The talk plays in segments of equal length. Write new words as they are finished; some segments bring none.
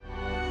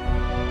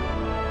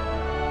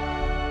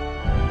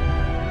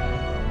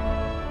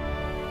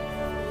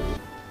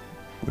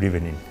Good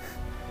evening.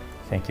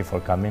 Thank you for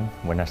coming.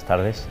 Buenas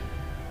tardes.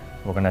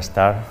 We're going to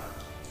start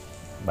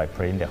by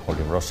praying the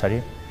Holy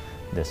Rosary,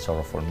 the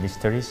Sorrowful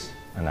Mysteries,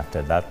 and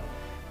after that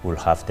we'll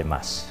have the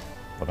Mass.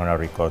 We're going to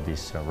record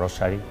this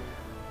Rosary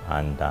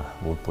and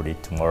we'll put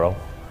it tomorrow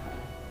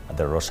at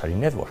the Rosary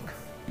Network.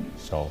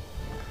 So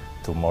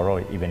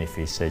tomorrow, even if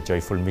it's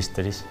Joyful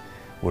Mysteries,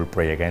 we'll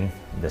pray again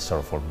the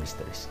Sorrowful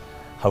Mysteries.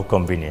 How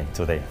convenient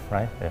today,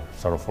 right? The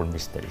Sorrowful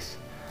Mysteries.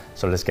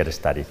 So let's get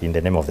started. In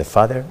the name of the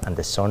Father, and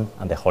the Son,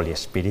 and the Holy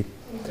Spirit.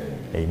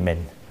 Amen.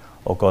 Amen.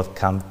 O God,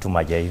 come to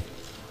my aid.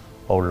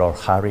 O Lord,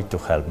 hurry to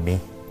help me.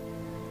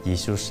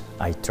 Jesus,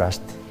 I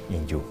trust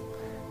in you,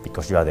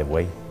 because you are the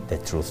way, the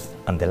truth,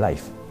 and the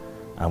life,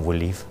 and we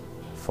live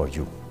for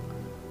you,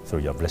 through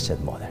your Blessed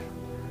Mother.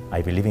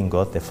 I believe in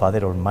God, the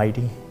Father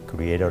Almighty,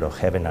 creator of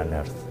heaven and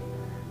earth,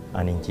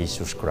 and in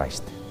Jesus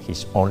Christ,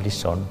 his only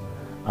Son,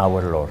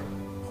 our Lord,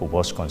 who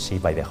was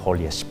conceived by the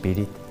Holy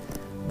Spirit,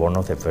 born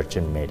of the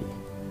Virgin Mary,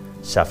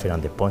 suffered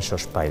under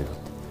Pontius Pilate,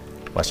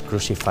 was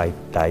crucified,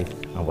 died,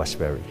 and was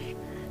buried.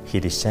 He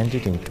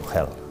descended into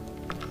hell.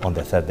 On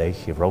the third day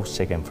he rose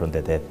again from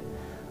the dead,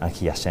 and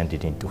he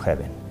ascended into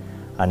heaven,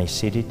 and is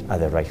seated at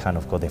the right hand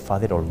of God the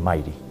Father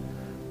Almighty.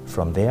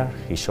 From there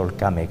he shall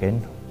come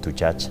again to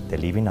judge the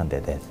living and the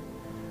dead.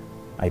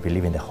 I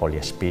believe in the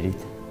Holy Spirit,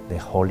 the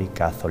Holy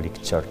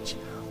Catholic Church,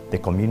 the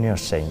communion of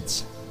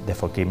saints, the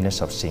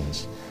forgiveness of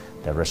sins,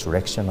 the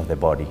resurrection of the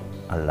body,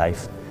 and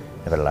life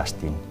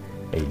everlasting.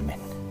 Amen.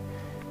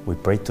 We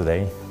pray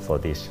today for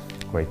this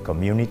great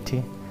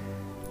community.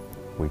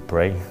 We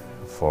pray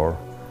for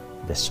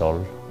the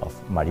soul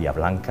of Maria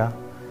Blanca,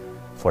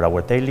 for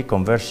our daily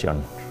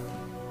conversion,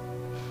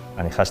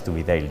 and it has to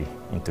be daily,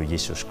 into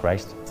Jesus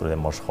Christ through the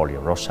Most Holy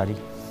Rosary.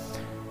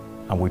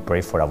 And we pray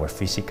for our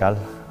physical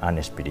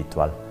and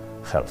spiritual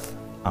health,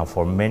 and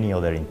for many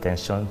other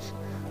intentions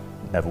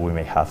that we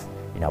may have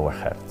in our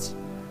hearts.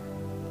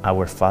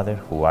 Our Father,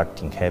 who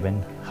art in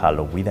heaven,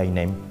 hallowed be thy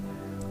name.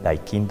 Thy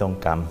kingdom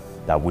come,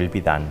 thy will be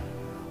done,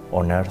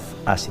 on earth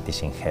as it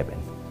is in heaven.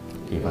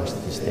 Give us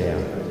this day our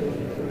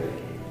daily bread,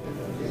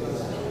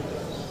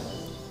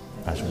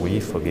 as we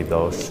forgive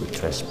those who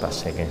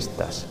trespass against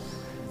us.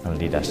 And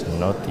lead us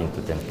not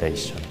into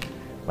temptation,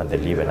 but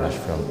deliver us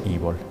from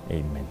evil.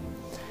 Amen.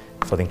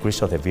 For the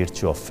increase of the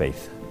virtue of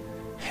faith,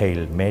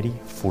 Hail Mary,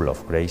 full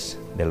of grace,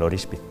 the Lord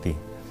is with thee.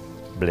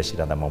 Blessed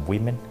art thou among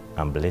women,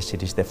 and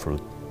blessed is the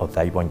fruit of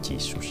thy womb,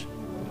 Jesus.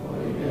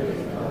 Holy Mary,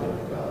 Mother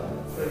of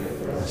God, pray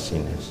for us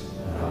sinners,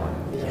 now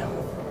and at the hour of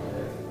our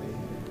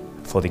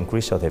death. For the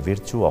increase of the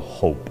virtue of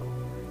hope,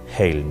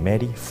 Hail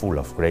Mary, full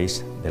of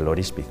grace, the Lord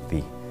is with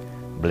thee.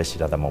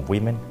 Blessed art thou among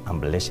women,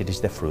 and blessed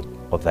is the fruit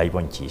of thy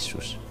womb,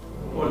 Jesus.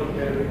 Holy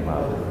Mary,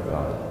 Mother of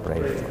God, pray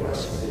for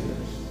us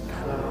sinners,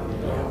 now and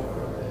at the hour of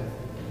our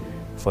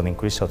death. For the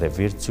increase of the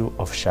virtue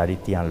of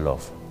charity and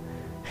love,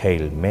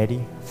 Hail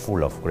Mary,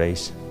 full of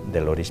grace,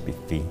 the Lord is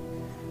with thee.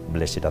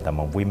 Blessed art thou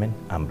among women,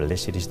 and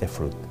blessed is the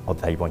fruit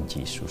of thy womb,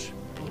 Jesus.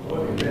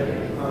 Holy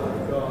Mary, Mother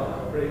of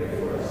God, pray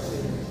for us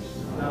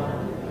sinners, now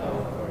and at the hour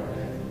of our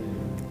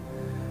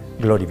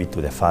death. Glory be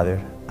to the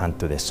Father, and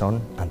to the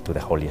Son, and to the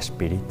Holy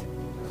Spirit.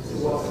 As it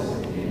was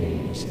in the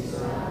beginning, is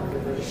now, and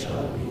ever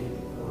shall be,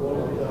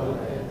 world without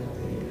end.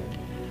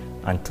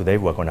 Amen. And today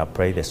we're going to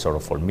pray the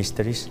Sorrowful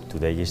Mysteries.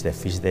 Today is the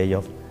feast day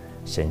of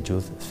St.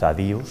 Jude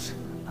Thaddeus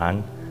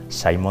and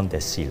Simon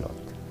the Zealot,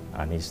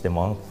 and it's the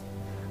month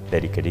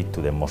dedicated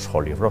to the Most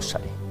Holy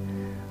Rosary.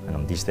 And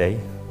on this day,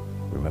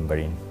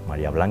 remembering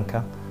Maria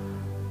Blanca,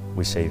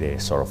 we say the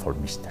Sorrowful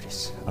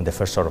Mysteries. And the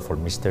first Sorrowful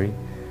Mystery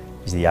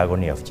is the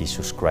agony of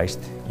Jesus Christ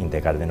in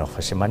the Garden of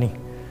Gethsemane.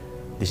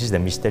 This is the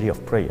mystery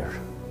of prayer.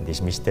 In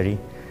this mystery,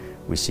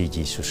 we see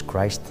Jesus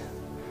Christ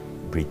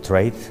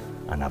betrayed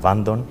and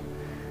abandoned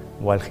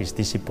while his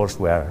disciples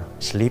were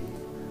asleep,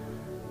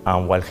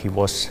 and while he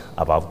was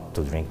about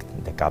to drink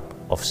the cup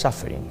of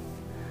suffering.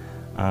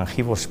 And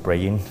he was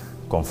praying,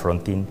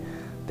 confronting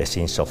the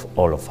sins of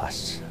all of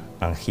us,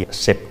 and he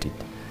accepted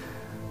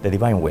the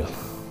divine will.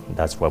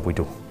 That's what we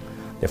do.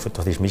 The fruit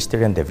of this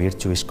mystery and the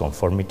virtue is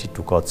conformity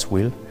to God's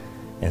will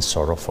and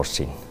sorrow for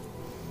sin.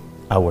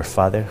 Our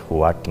Father,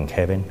 who art in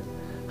heaven,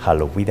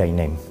 hallowed be thy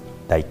name.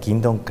 Thy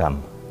kingdom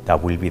come, thy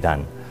will be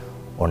done,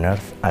 on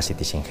earth as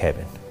it is in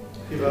heaven.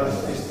 Give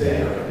us this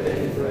day our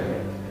daily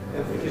bread,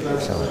 and forgive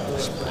us our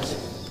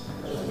trespasses,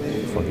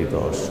 forgive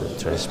those who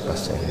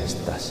trespass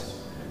against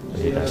us.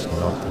 Lead us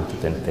not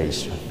into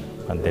temptation,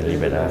 and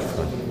deliver us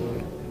from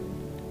evil.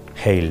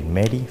 Hail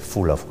Mary,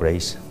 full of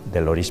grace,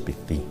 the Lord is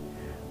with thee.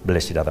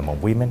 Blessed art thou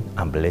among women,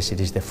 and blessed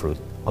is the fruit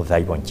of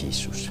thy womb,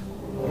 Jesus.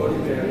 Holy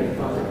Mary,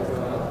 Mother of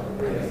God,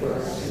 pray for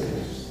us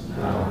sinners,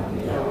 now and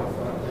at the hour of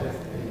our death.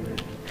 Amen.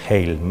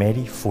 Hail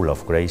Mary, full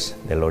of grace,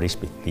 the Lord is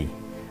with thee.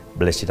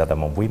 Blessed art thou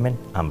among women,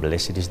 and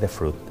blessed is the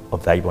fruit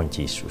of thy womb,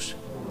 Jesus.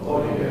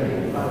 Holy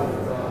Mary, Mother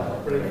of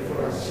God, pray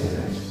for us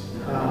sinners,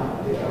 now and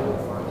at the hour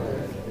of our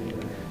death.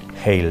 Amen.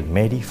 Hail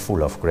Mary,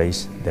 full of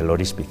grace, the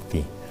Lord is with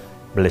thee.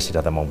 Blessed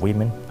art thou among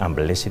women, and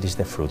blessed is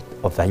the fruit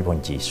of thy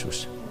womb,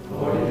 Jesus.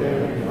 Holy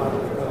Mary, Mother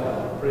of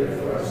God, pray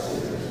for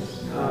us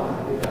sinners, now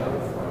and at the hour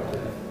of our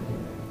death.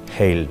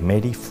 Hail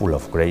Mary, full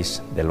of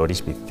grace, the Lord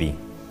is with thee.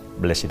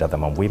 Blessed art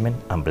among women,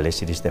 and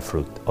blessed is the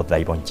fruit of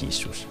thy womb,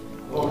 Jesus.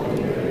 Holy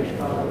Mary,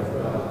 Mother of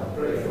God,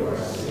 pray for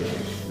us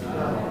sinners,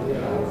 now and at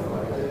the hour of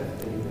our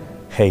death.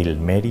 Amen. Hail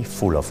Mary,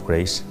 full of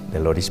grace, the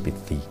Lord is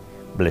with thee.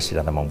 Blessed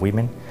art among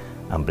women,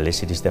 and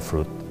blessed is the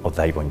fruit of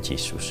thy womb,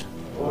 Jesus.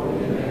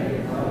 Holy Mary,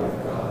 Mother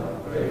of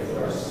God, pray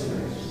for us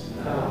sinners,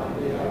 now and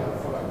at the hour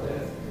of our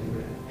death.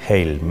 Amen.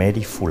 Hail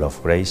Mary, full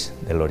of grace,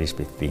 the Lord is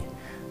with thee.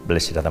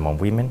 Blessed art among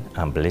women,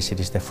 and blessed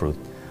is the fruit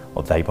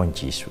of thy womb,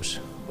 Jesus.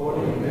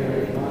 Holy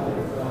Mary, Mother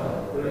of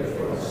God, pray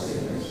for us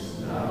sinners,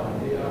 now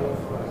and at the hour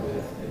of our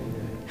death.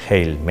 Amen.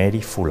 Hail Mary,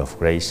 full of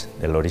grace,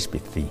 the Lord is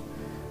with thee.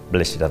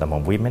 Blessed art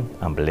among women,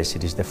 and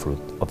blessed is the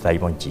fruit of thy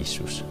womb,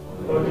 Jesus.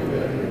 Holy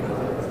Mary,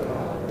 Mother of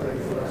God, pray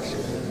for us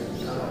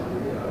sinners, now and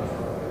at the hour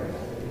of our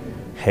death.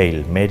 Amen.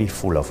 Hail Mary,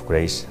 full of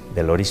grace,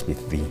 the Lord is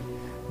with thee.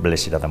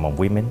 Blessed art among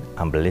women,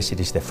 and blessed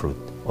is the fruit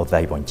of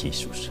thy womb,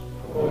 Jesus.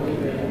 Holy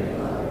Mary,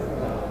 Mother of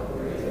God,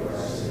 pray for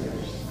us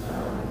sinners,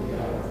 now and at the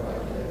hour of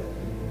our death.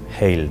 Amen.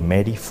 Hail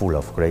Mary, full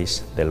of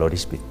grace, the Lord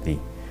is with thee.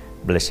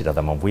 Blessed art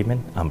among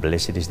women, and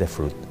blessed is the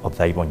fruit of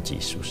thy womb,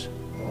 Jesus.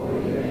 Holy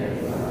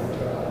Mary, Mother of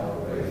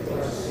God, pray for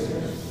us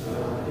sinners,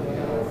 now and at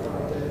the hour of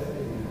our death.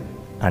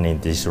 Amen. And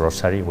in this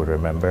Rosary, we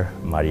remember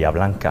Maria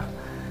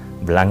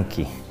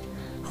Blanqui,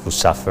 who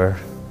suffered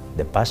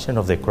the passion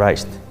of the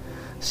Christ.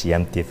 She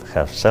emptied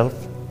herself,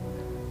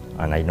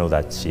 and I know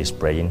that she is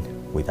praying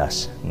with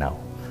us now.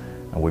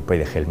 And we pray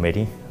the Hail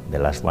Mary, the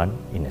last one,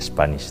 in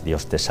Spanish.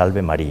 Dios te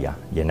salve María,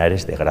 llena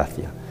eres de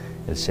gracia.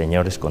 El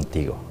Señor es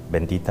contigo.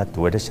 Bendita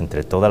tú eres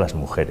entre todas las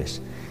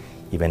mujeres,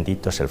 y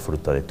bendito es el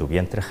fruto de tu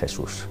vientre,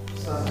 Jesús.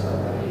 Santa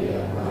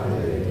María,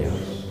 Madre de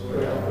Dios,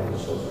 ruega por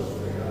nosotros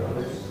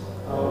pecadores,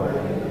 ahora y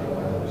en la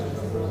hora de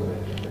nuestra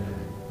muerte.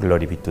 Amén.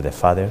 Glory be to the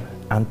Father,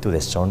 and to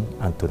the Son,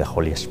 and to the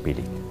Holy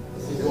Spirit.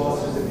 As it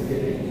was in the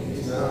beginning,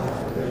 is now,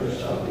 and ever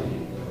shall be,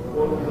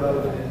 world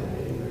without end.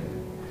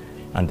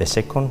 Amen. And the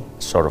second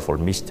sorrowful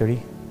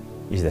mystery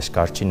is the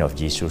scourging of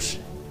Jesus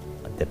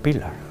at the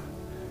pillar.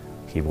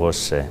 He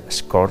was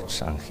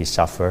scourged, and he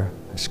suffered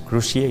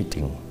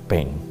excruciating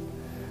pain.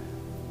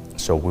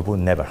 So we will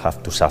never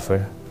have to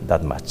suffer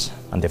that much.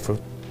 And the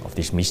fruit of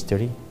this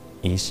mystery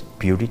is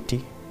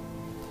purity,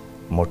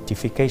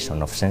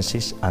 mortification of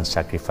senses, and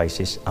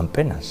sacrifices and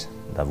penance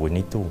that we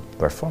need to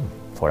perform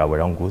for our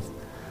own good,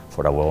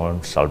 for our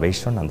own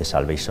salvation and the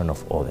salvation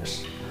of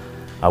others.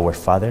 Our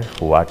Father,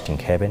 who art in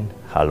heaven,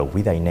 hallowed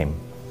be thy name.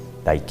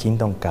 Thy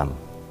kingdom come,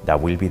 thy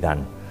will be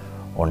done,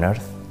 on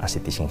earth as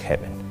it is in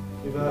heaven.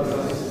 Give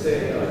us this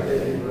day our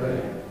daily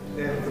bread,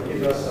 and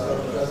forgive us our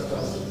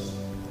trespasses,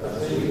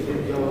 as we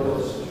forgive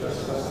those who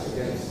trespass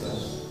against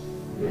us.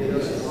 Lead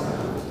us not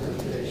into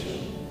temptation,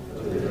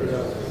 but deliver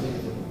us from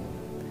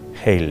evil.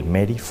 Hail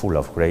Mary, full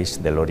of grace,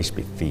 the Lord is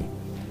with thee.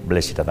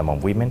 Blessed art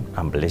among women,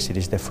 and blessed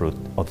is the fruit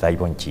of thy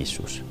womb,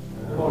 Jesus.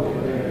 Holy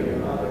Mary,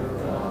 Mother of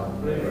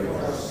God, pray for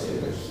us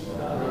sinners,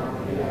 now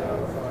and at the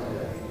hour of our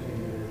death.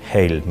 Amen.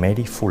 Hail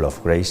Mary, full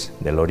of grace,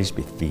 the Lord is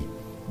with thee.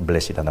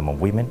 Blessed art among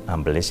women,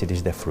 and blessed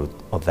is the fruit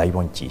of thy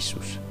womb,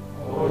 Jesus.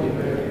 Holy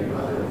Mary,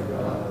 Mother of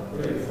God,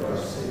 pray for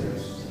us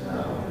sinners,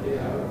 now and at the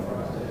hour of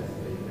our death.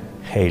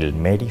 Amen. Hail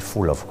Mary,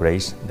 full of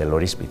grace, the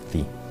Lord is with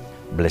thee.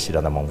 Blessed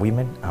art among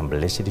women, and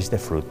blessed is the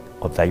fruit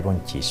of thy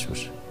womb,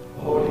 Jesus.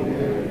 Holy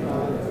Mary,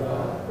 Mother of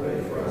God,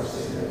 pray for us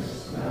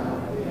sinners, now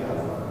and at the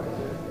hour of our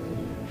death.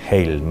 Amen.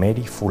 Hail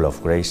Mary, full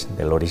of grace,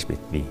 the Lord is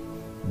with thee.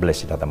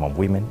 Blessed art among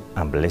women,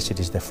 and blessed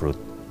is the fruit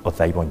of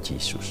thy womb,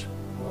 Jesus.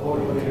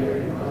 Holy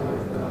Mary, Mother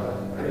of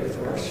God, pray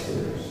for us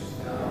sinners,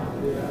 now and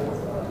at the hour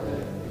of our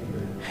death.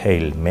 Amen.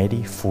 Hail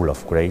Mary, full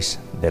of grace,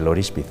 the Lord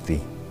is with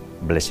thee.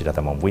 Blessed art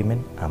among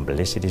women, and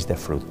blessed is the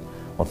fruit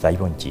of thy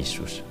womb,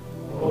 Jesus.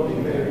 Holy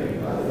Mary,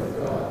 Mother of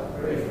God,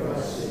 pray for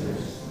us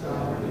sinners,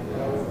 now and at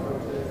the hour of our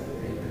death.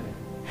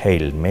 Amen.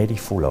 Hail Mary,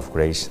 full of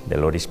grace, the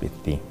Lord is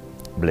with thee.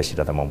 Blessed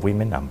art among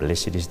women, and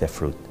blessed is the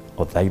fruit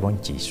of thy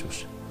womb,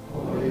 Jesus.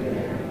 Holy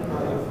Mary,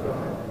 Mother of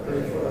God,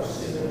 pray for us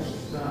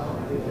sinners, now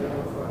and at the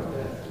hour of our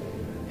death.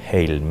 Amen.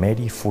 Hail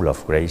Mary, full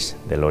of grace,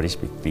 the Lord is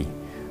with thee.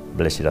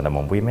 Blessed art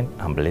among women,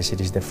 and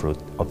blessed is the fruit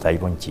of thy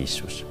womb,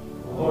 Jesus.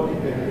 Holy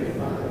Mary,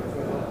 Mother of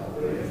God,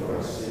 pray for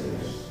us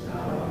sinners,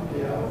 now and at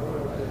the hour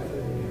of our death.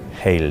 Amen.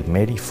 Hail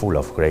Mary, full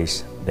of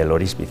grace, the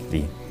Lord is with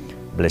thee.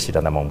 Blessed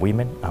art among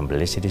women, and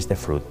blessed is the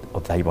fruit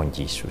of thy womb,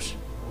 Jesus.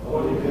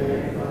 Holy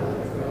Mary, Mother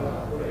of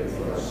God, pray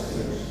for us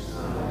sinners,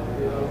 now and at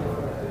the hour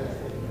of our death.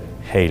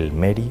 Amen. Hail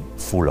Mary,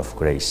 full of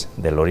grace,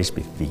 the Lord is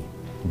with thee.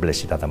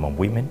 Blessed art among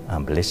women,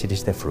 and blessed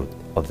is the fruit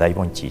of thy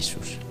womb,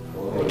 Jesus.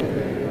 Holy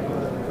Mary,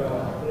 Mother of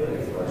God, pray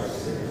for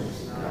us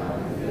sinners, now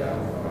and at the hour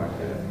of our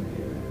death.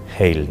 Amen.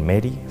 Hail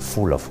Mary,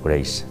 full of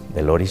grace,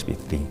 the Lord is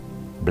with thee.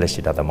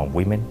 Blessed art among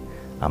women,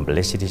 and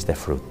blessed is the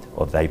fruit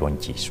of thy womb,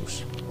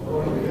 Jesus.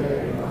 Holy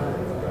Mary, Mother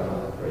of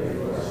God, pray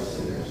for us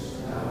sinners,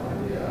 now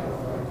and at the hour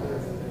of our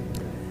death.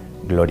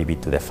 Amen. Glory be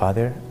to the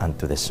Father, and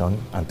to the Son,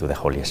 and to the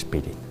Holy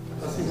Spirit.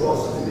 As it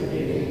was in the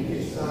beginning,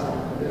 is now,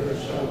 and ever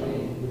shall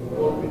be,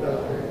 world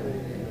without end.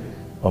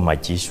 Amen. O my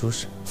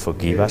Jesus,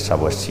 forgive us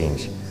our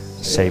sins,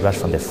 save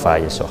us from the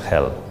fires of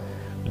hell.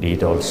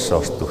 Lead all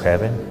souls to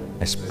heaven,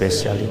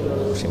 especially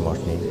those in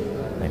most need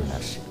of thy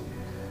mercy.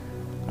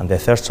 And the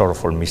third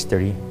sorrowful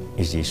mystery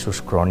is Jesus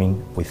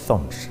crowning with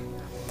thorns.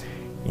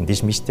 In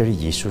this mystery,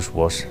 Jesus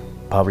was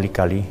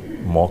publicly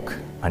mocked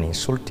and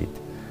insulted,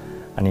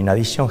 and in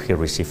addition, he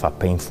received a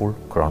painful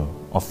crown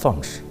of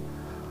thorns.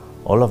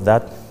 All of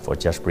that for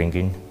just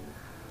bringing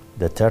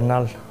the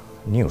eternal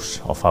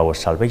news of our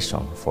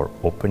salvation, for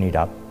opening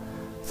up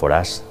for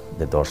us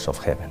the doors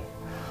of heaven.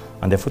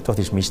 And the fruit of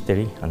this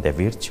mystery and the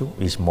virtue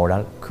is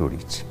moral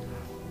courage.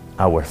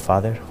 Our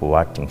Father, who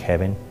art in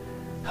heaven,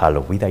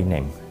 hallowed be thy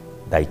name.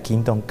 Thy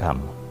kingdom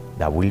come,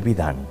 thy will be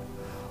done,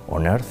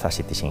 on earth as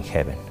it is in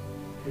heaven.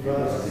 Give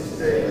us this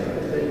day our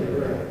daily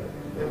bread,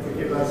 and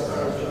forgive us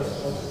our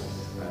trespasses,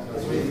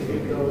 as we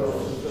forgive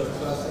those who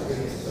trespass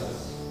against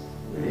us.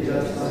 Lead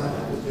us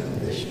not into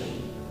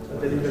temptation,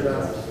 but deliver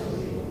us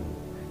from evil.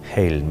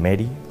 Hail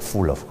Mary,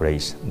 full of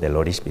grace, the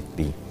Lord is with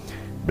thee.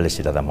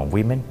 Blessed art thou among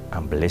women,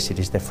 and blessed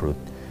is the fruit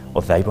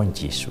of thy womb,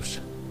 Jesus.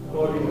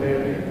 Holy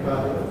Mary,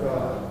 Mother of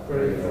God,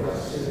 pray for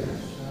us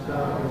sinners,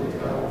 now and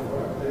at the hour of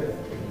our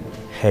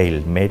death.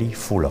 Hail Mary,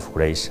 full of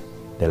grace,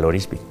 the Lord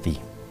is with thee.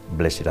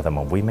 Blessed art thou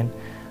among women,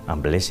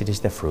 and blessed is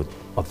the fruit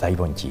of thy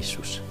womb,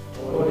 Jesus.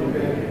 Holy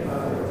Mary,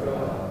 Mother of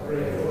God,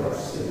 pray for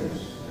us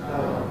sinners,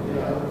 now and at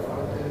the hour of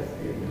our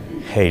death.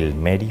 Amen. Hail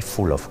Mary,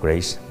 full of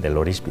grace, the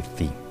Lord is with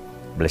thee.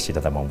 Blessed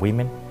art thou among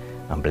women,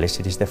 and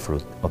blessed is the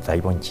fruit of thy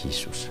womb,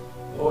 Jesus.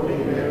 Holy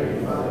Mary,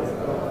 Mother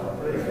of God,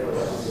 pray for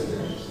us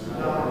sinners,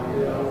 now and at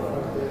the hour of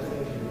our death.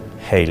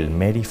 Amen. Hail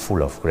Mary,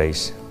 full of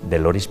grace, the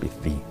Lord is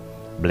with thee.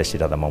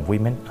 Blessed art thou among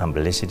women, and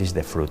blessed is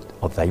the fruit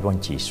of thy womb,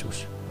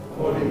 Jesus.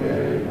 Holy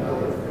Mary,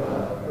 Mother of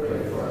God,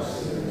 pray for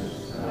us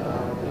sinners,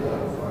 now and at the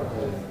hour of our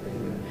death.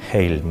 Amen.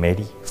 Hail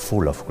Mary,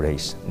 full of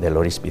grace, the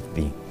Lord is with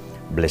thee.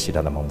 Blessed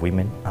art thou among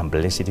women, and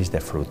blessed is the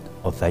fruit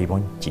of thy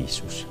womb,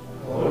 Jesus.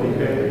 Holy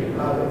Mary,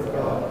 Mother of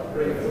God,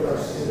 pray for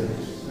us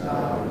sinners,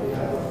 now and at the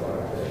hour of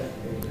our death.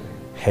 Amen.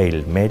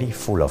 Hail Mary,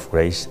 full of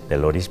grace, the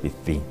Lord is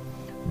with thee.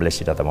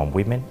 Blessed art thou among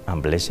women,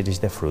 and blessed is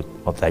the fruit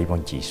of thy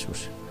womb,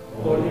 Jesus.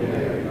 Holy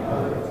Mary,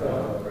 Mother of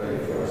God, pray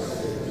for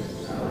us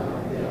sinners, now and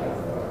at the hour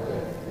of our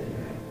death.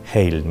 Amen.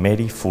 Hail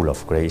Mary, full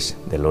of grace,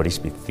 the Lord is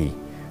with thee.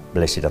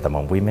 Blessed art thou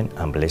among women,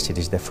 and blessed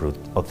is the fruit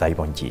of thy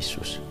womb,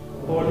 Jesus.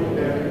 Holy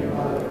Mary,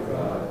 Mother of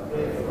God,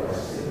 pray for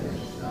us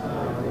sinners,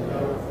 now and at the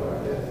hour of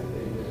our death.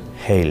 Amen.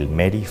 Hail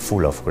Mary,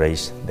 full of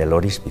grace, the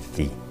Lord is with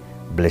thee.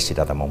 Blessed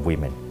art thou among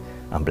women,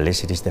 and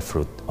blessed is the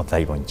fruit of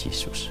thy womb,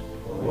 Jesus.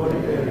 Holy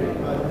Mary,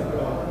 Mother of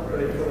God,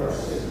 pray for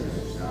us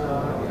sinners,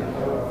 now and at the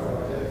hour of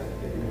our death.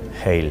 Amen.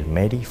 Hail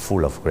Mary,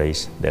 full of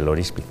grace, the Lord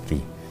is with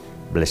thee.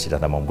 Blessed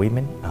art thou among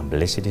women, and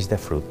blessed is the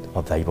fruit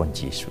of thy womb,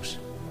 Jesus.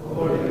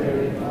 Holy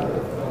Mary, Mother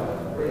of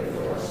God, pray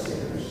for us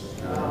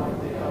sinners, now and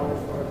at the hour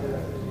of our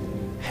death.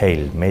 Amen.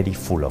 Hail Mary,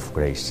 full of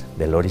grace,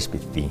 the Lord is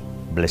with thee.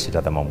 Blessed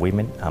art thou among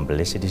women, and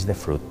blessed is the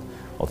fruit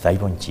of thy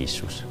womb,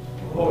 Jesus.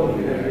 Holy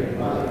Mary,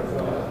 Mother of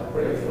God,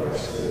 pray for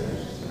us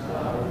sinners,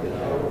 now and at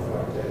the hour of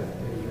our death.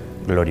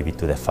 Amen. Glory be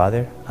to the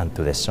Father, and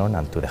to the Son,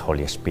 and to the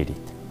Holy Spirit.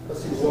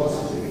 As it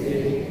was in the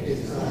beginning,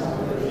 is now,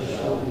 and ever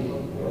shall be,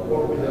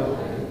 world without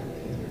end.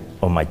 Amen.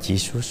 O my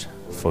Jesus,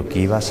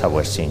 forgive us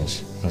our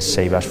sins, and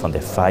save us from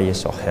the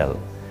fires of hell.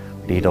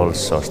 Lead all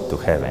souls to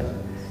heaven,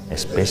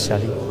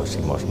 especially those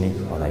in most need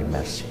of thy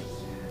mercy.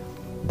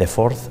 The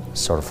fourth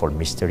sorrowful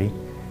mystery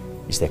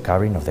is the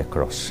carrying of the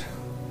cross.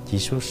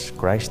 Jesus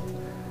Christ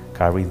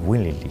carried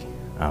willingly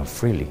and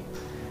freely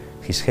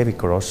his heavy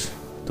cross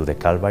to the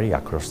Calvary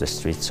across the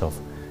streets of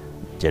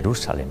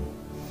Jerusalem.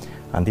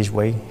 And this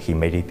way he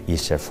made it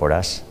easier for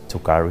us to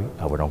carry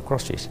our own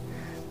crosses,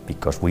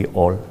 because we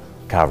all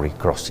carry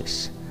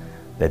crosses.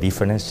 The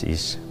difference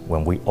is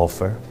when we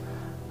offer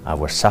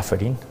our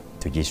suffering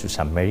to Jesus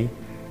and Mary.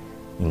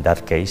 In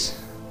that case,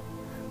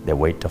 the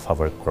weight of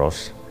our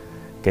cross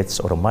gets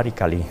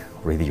automatically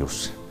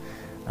reduced,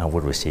 and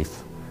we receive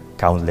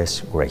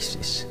countless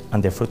graces.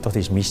 And the fruit of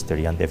this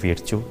mystery and the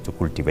virtue to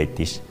cultivate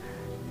this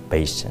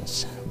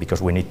patience,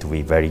 because we need to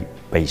be very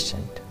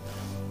patient.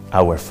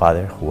 Our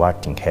Father, who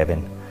art in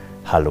heaven,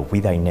 hallowed be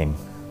thy name.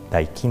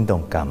 Thy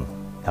kingdom come,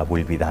 thy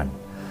will be done,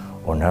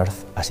 on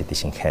earth as it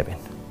is in heaven.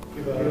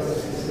 Give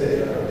us this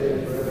day our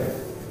daily bread,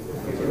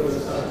 and forgive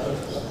us our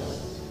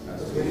trespasses,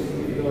 as we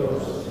forgive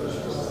those who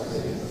trespass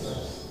against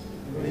us.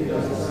 And lead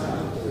us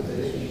not into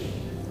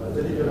temptation, but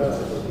deliver us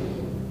from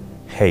evil.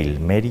 Hail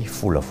Mary,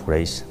 full of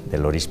grace, the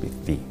Lord is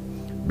with thee.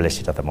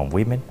 Blessed art thou among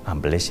women,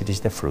 and blessed is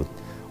the fruit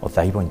of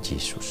thy womb,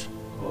 Jesus.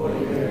 Holy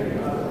Mary,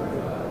 Mother of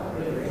God,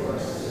 pray for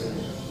us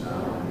sinners,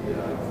 now and at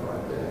the hour of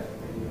our death.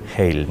 Amen.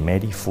 Hail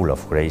Mary, full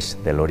of grace,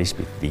 the Lord is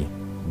with thee.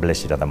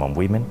 Blessed art thou among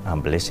women,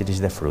 and blessed is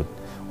the fruit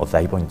of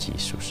thy womb,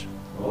 Jesus.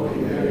 Holy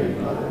Mary,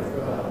 Mother of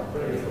God,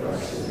 pray for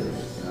us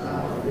sinners,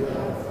 now and at the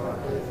hour of our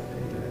death.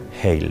 Amen.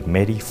 Hail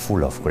Mary,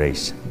 full of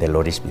grace, the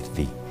Lord is with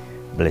thee.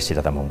 Blessed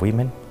art thou among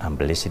women, and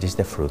blessed is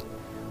the fruit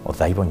of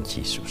thy womb,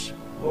 Jesus.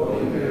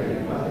 Holy Mary,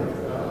 Mother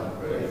of God,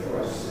 pray for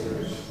us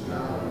sinners,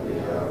 now and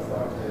at the hour of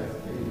our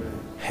death. Amen.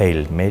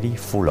 Hail Mary,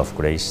 full of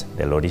grace,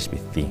 the Lord is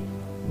with thee.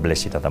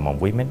 blessed art among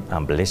women,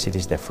 and blessed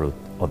is the fruit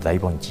of thy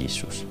womb,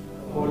 Jesus.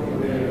 Holy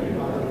Mary,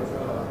 Mother of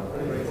God,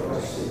 pray for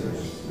us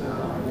sinners,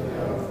 now and at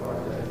the hour of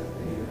our death.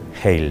 Amen.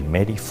 Hail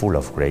Mary, full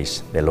of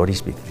grace, the Lord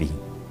is with thee.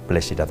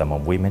 Blessed art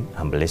among women,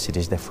 and blessed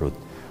is the fruit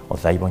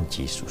of thy womb,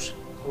 Jesus.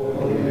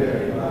 Holy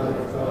Mary, Mother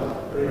of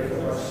God, pray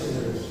for us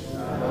sinners,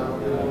 now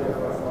and at the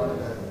hour of our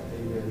death.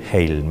 Amen.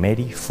 Hail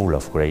Mary, full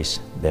of grace,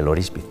 the Lord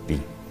is with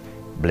thee.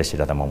 Blessed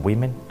art among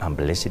women, and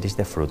blessed is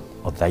the fruit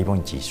of thy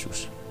womb,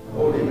 Jesus.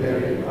 Holy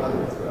Mary,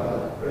 Mother of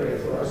God, pray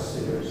for us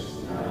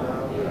sinners,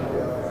 now and at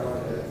the hour of our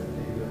death.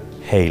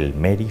 Amen. Hail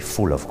Mary,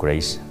 full of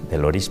grace, the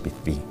Lord is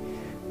with thee.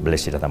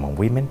 Blessed art among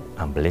women,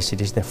 and blessed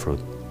is the fruit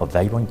of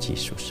thy womb,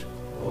 Jesus.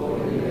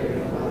 Holy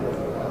Mary, Mother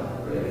of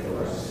God, pray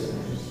for us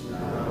sinners,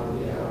 now and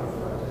at the hour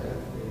of our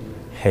death.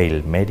 Amen.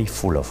 Hail Mary,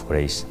 full of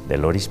grace, the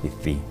Lord is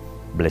with thee.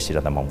 Blessed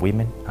art among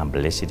women, and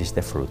blessed is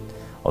the fruit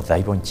of thy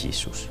womb,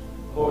 Jesus.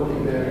 Holy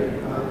Mary,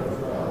 Mother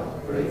of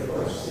God, pray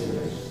for us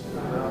sinners,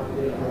 now and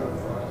at the hour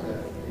of our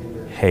death.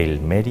 Amen.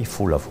 Hail Mary,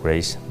 full of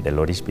grace, the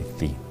Lord is with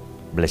thee.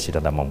 Blessed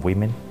art among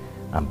women,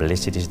 and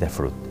blessed is the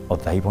fruit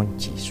of thy womb,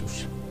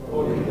 Jesus.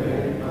 Holy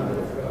Mary, Mother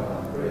of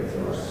God, pray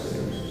for us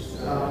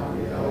sinners, now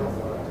and at the hour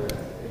of our death.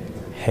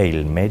 Amen.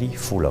 Hail Mary,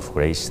 full of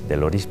grace, the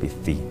Lord is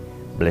with thee.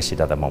 Blessed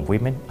art among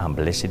women, and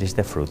blessed is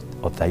the fruit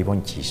of thy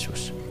womb,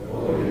 Jesus.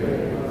 Holy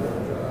Mary, Mother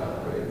of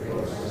God, pray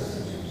for us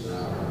sinners,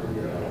 now and at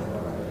the hour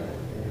of our death.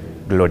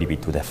 Amen. Glory be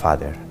to the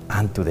Father,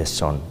 and to the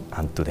Son,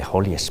 and to the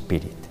Holy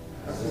Spirit.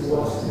 As it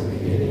was in the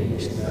beginning,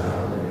 is now,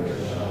 and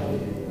ever shall be,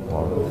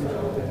 world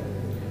without end.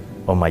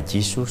 O my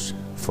Jesus,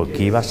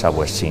 forgive us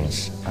our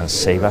sins, and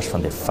save us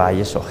from the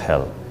fires of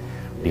hell.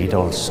 Lead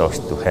all souls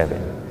to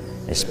heaven,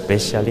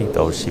 especially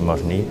those in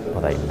most need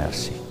of thy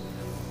mercy.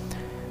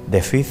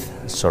 The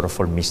fifth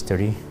sorrowful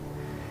mystery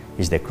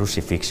is the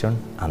crucifixion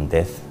and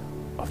death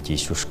of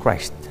Jesus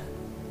Christ.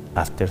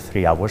 After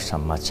 3 hours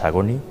and much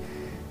agony,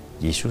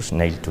 Jesus,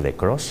 nailed to the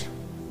cross,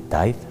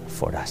 died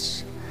for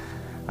us.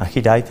 And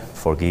he died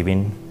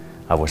forgiving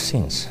our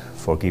sins,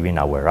 forgiving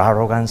our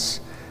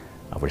arrogance,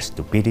 our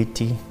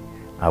stupidity,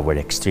 our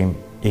extreme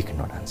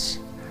ignorance.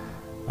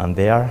 And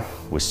there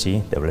we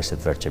see the Blessed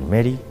Virgin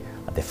Mary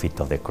at the feet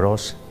of the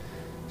cross,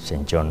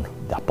 St. John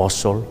the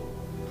Apostle,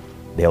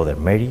 the other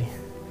Mary,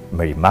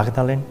 Mary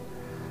Magdalene,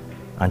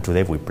 and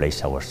today we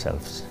place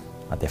ourselves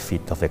at the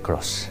feet of the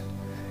cross.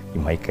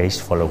 In my case,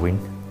 following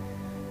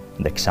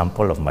the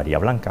example of Maria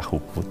Blanca, who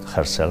put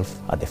herself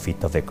at the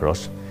feet of the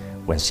cross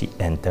when she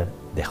entered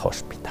the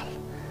hospital.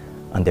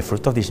 And the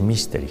fruit of this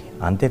mystery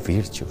and the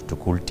virtue to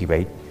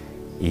cultivate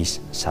is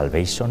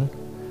salvation,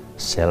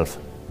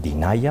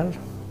 self-denial,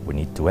 we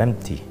need to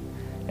empty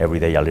every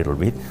day a little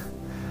bit,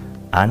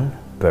 and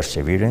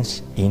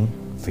perseverance in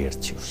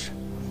virtues.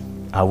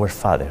 Our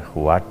Father,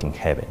 who art in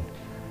heaven,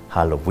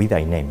 hallowed be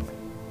thy name.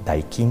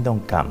 Thy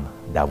kingdom come,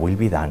 thy will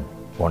be done,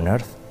 on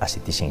earth as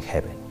it is in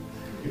heaven.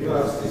 Give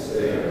us this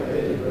day our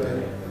daily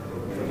bread,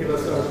 and forgive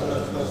us our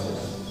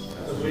trespasses,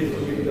 as we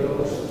forgive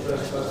those who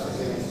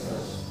trespass against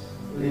us.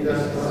 Lead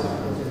us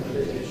not into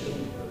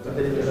temptation, but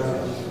deliver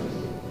us from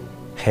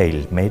evil.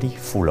 Hail Mary,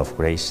 full of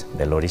grace,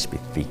 the Lord is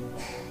with thee.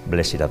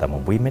 Blessed art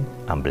among women,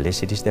 and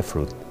blessed is the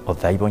fruit of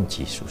thy womb,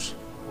 Jesus.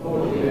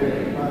 Holy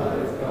Mary,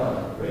 Mother of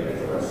God, pray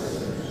for us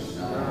sinners,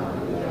 now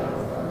and at the hour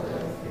of our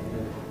death.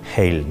 Amen.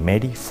 Hail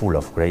Mary, full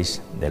of grace,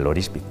 the Lord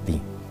is with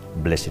thee.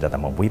 Blessed art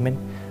among women,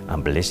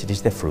 and blessed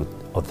is the fruit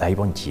of thy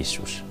womb,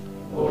 Jesus.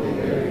 Holy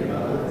Mary,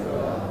 Mother of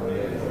God,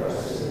 pray for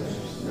us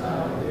sinners,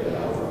 now and at the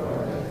hour of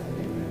our death.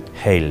 Amen.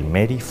 Hail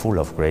Mary, full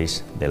of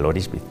grace, the Lord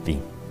is with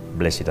thee.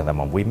 Blessed art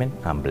among women,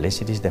 and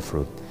blessed is the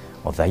fruit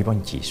of thy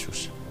womb,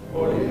 Jesus.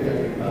 Holy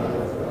Mary,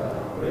 Mother of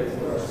God, pray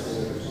for us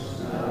sinners,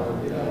 now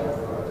and at the hour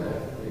of our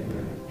death.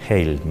 Amen.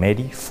 Hail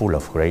Mary, full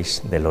of grace,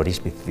 the Lord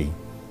is with thee.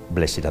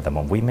 Blessed art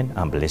among women,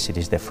 and blessed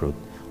is the fruit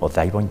of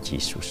thy womb,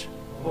 Jesus.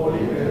 Holy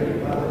Mary,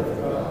 Mother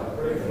of God,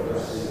 pray for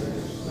us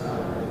sinners, now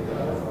and at the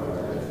hour of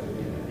our death.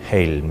 Amen.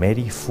 Hail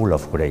Mary, full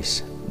of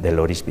grace, the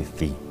Lord is with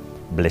thee.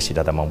 Blessed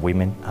art among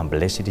women, and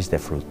blessed is the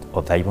fruit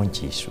of thy womb,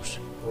 Jesus.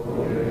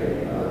 Holy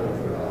Mary, Mother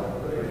of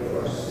God, pray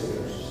for us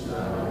sinners,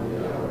 now and at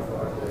the hour of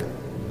our death.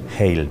 Amen.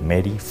 Hail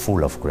Mary,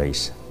 full of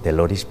grace, the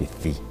Lord is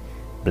with thee.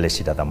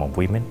 Blessed art among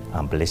women,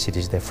 and blessed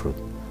is the fruit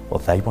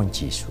of thy womb,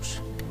 Jesus.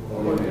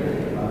 Holy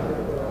Mary, Mother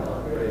of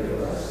God, pray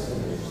for us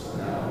sinners,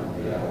 now and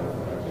at the hour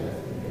of our death.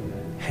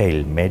 Amen.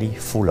 Hail Mary,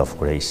 full of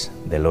grace,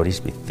 the Lord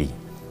is with thee.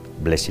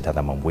 Blessed art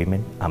among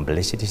women, and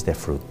blessed is the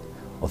fruit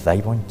of thy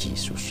womb,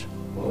 Jesus.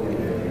 Holy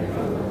Mary,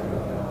 Mother of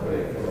God,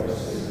 pray for us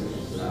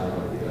sinners, now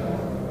and at the hour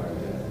of our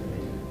death.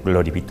 Amen.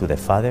 Glory be to the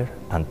Father,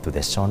 and to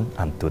the Son,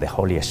 and to the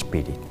Holy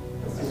Spirit.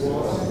 As it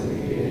was in the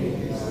beginning,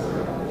 is now,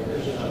 and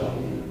ever shall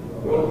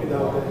be, world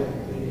without end.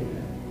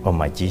 Amen. O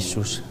my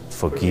Jesus,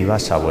 forgive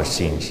us our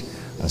sins,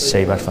 and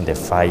save us from the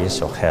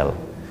fires of hell.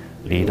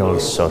 Lead all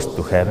souls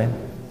to heaven,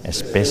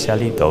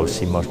 especially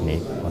those in most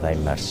need of thy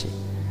mercy.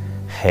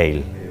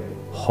 Hail,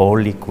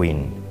 Holy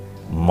Queen,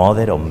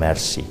 Mother of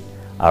Mercy,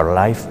 our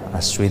life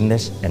and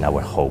sweetness and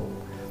our hope.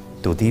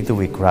 To thee do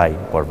we cry,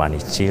 poor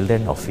banished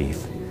children of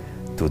Eve.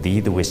 To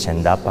thee do we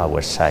send up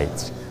our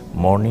sighs,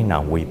 mourning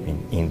and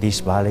weeping in this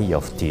valley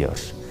of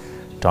tears.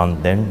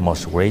 Turn then,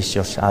 most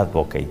gracious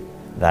Advocate,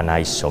 thine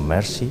eyes show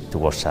mercy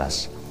towards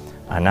us,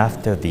 and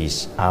after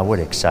this our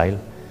exile,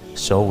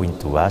 sow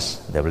into us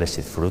the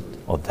blessed fruit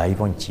of thy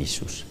born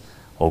Jesus.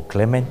 O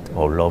clement,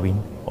 O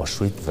loving, O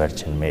sweet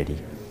Virgin Mary,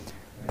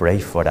 pray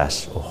for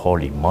us, O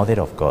Holy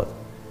Mother of God,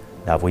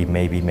 that we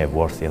may be made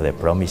worthy of the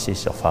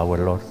promises of our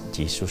Lord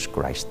Jesus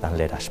Christ. And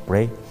let us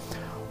pray.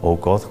 O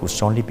God,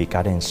 whose only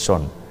begotten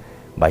Son,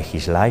 by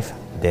his life,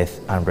 death,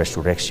 and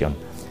resurrection,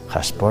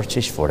 has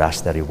purchased for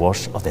us the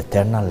rewards of the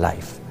eternal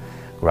life,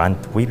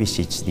 grant, we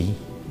beseech thee,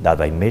 that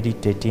by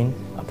meditating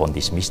upon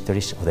these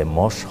mysteries of the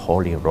most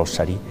holy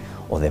Rosary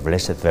of the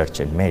Blessed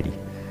Virgin Mary,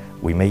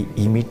 we may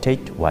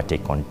imitate what they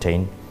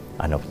contain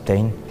and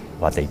obtain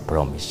what they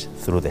promise.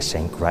 Through the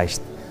same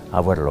Christ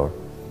our Lord.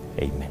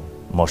 Amen.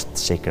 Most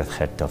Sacred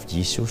Heart of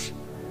Jesus,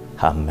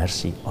 have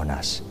mercy on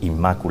us.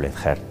 Immaculate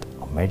Heart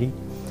of Mary,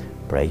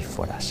 pray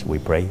for us. We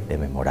pray the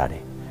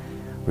Memorare.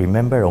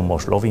 Remember, O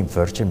most loving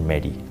Virgin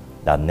Mary,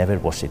 that never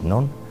was it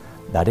known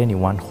that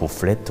anyone who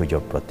fled to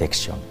your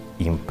protection,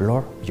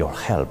 implored your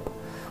help,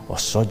 or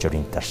sought your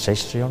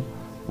intercession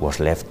was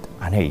left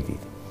unaided.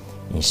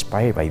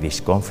 Inspired by this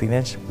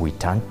confidence, we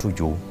turn to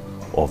you,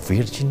 O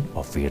Virgin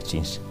of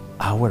Virgins,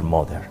 our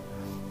Mother.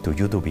 To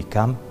you do we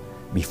come,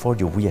 before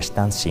you we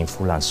stand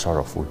sinful and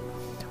sorrowful.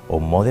 O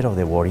Mother of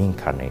the Word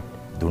incarnate,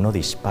 do not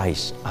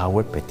despise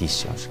our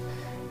petitions,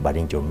 but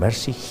in your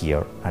mercy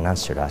hear and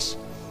answer us.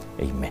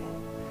 Amen.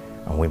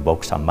 And we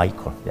invoke Saint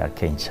Michael, the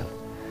Archangel.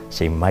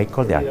 Saint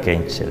Michael, the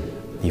Archangel,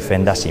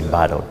 defend us in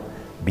battle.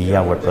 Be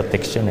our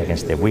protection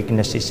against the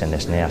weaknesses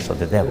and snares of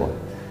the devil.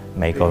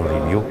 May God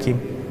rebuke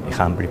him, we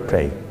humbly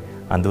pray.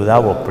 And do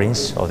thou, O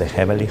Prince of the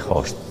heavenly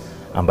host,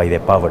 and by the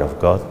power of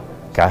God,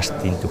 cast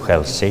into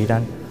hell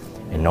Satan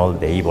and all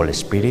the evil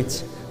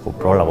spirits who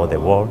prowl about the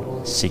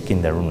world,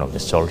 seeking the ruin of the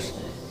souls.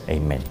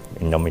 Amen.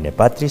 In nomine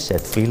Patris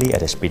et Filii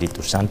et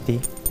Spiritus Sancti.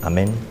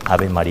 Amen.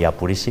 Ave Maria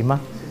Purissima,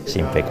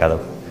 sin pecado.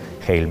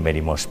 Hail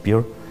Mary, most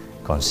pure,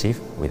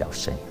 conceived without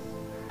sin.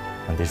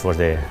 And this was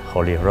the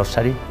Holy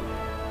Rosary,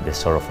 the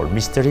Sorrowful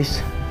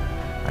Mysteries,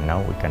 and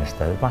now we can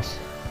start the Mass.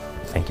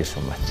 Thank you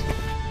so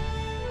much.